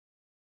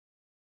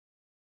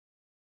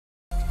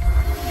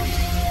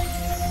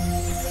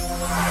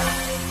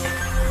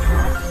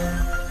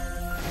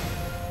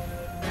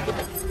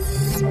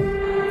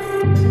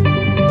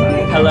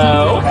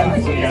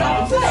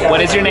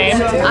What is your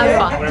name?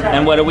 Alfa.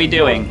 And what are we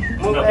doing?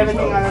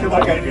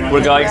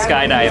 We're going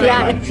skydiving.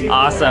 Yeah.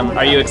 Awesome.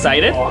 Are you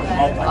excited?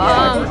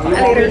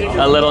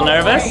 A A little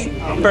nervous?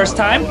 First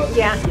time?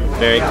 Yeah.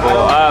 Very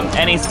cool.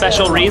 Any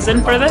special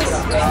reason for this?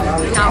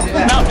 No.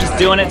 No, just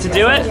doing it to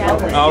do it?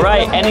 All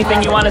right.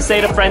 Anything you want to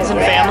say to friends and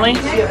family?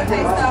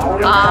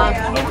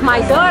 My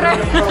daughter.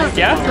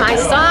 Yeah? My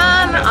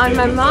son and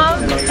my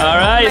mom. All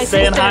right. My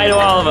Saying sister. hi to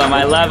all of them.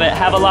 I love it.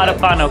 Have a lot of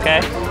fun,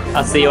 okay?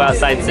 I'll see you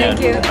outside soon.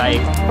 Thank you. Bye.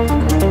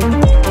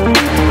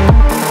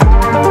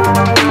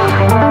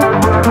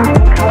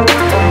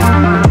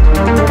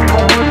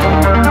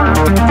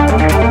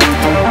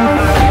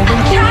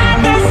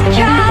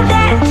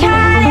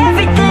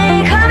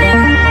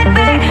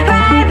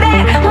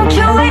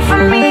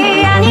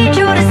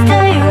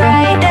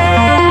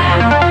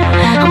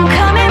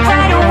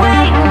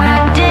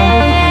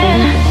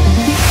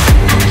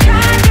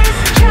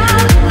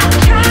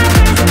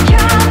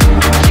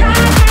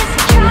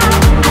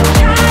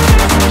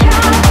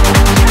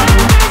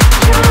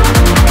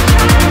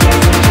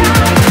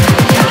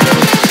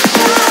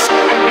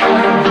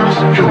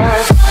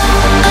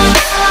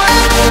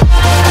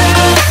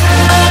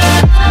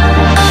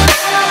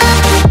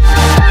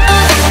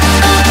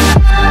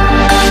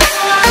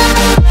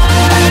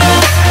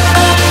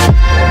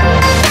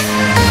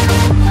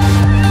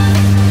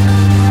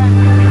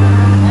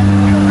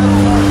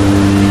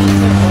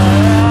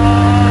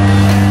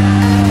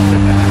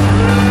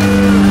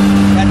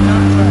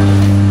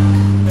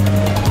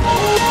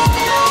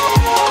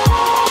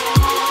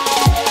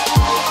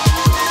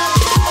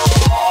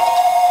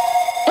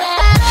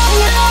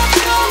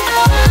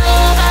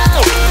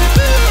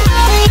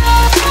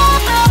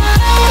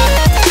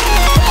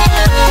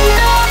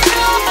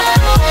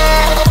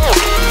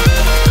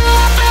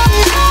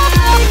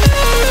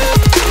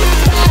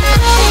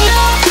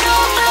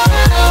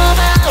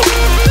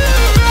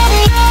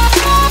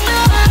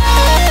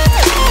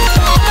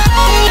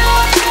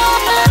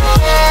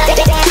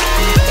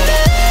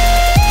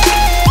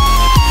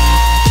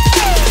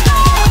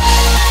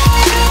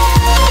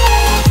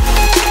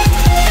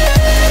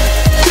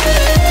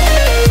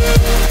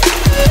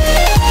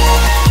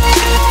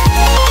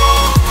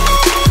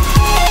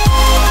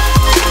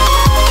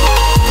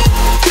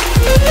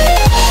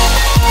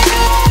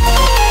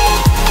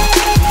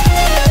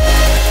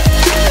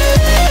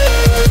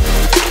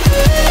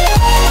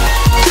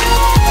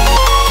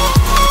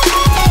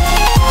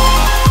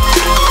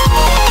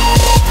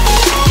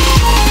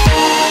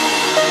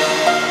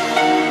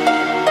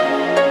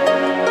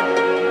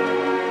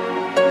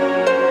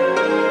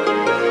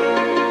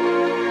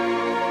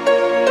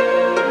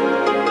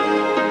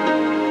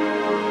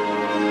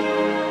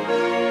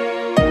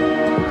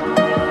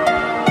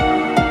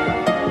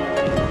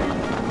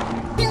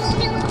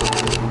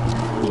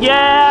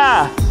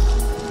 Yeah!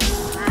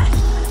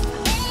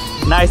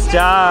 Nice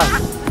job.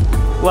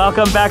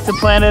 Welcome back to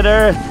planet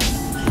Earth.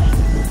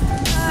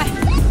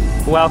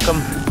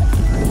 Welcome.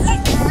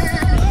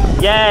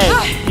 Yay!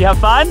 You have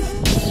fun?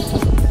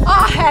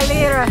 Oh, hell,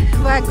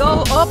 we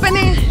go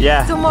opening.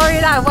 Yeah.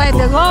 Tomorrow I want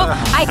to go.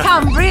 I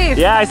can't breathe.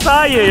 Yeah, I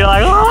saw you. You're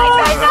like, oh!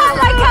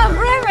 I can't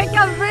breathe. I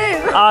can't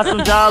breathe.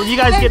 Awesome job. You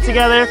guys get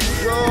together.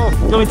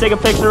 Let me take a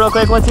picture real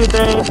quick. 1, 2,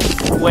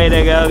 3. Way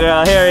to go,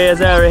 girl. Here he is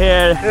over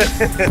here.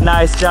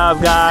 Nice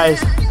job,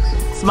 guys.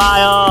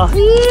 Smile.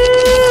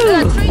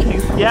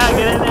 Yeah,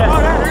 get in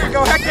there.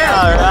 Go heck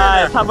yeah. All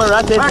right,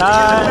 paparazzi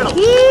time.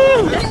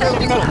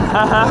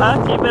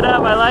 Keep it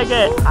up. I like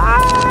it.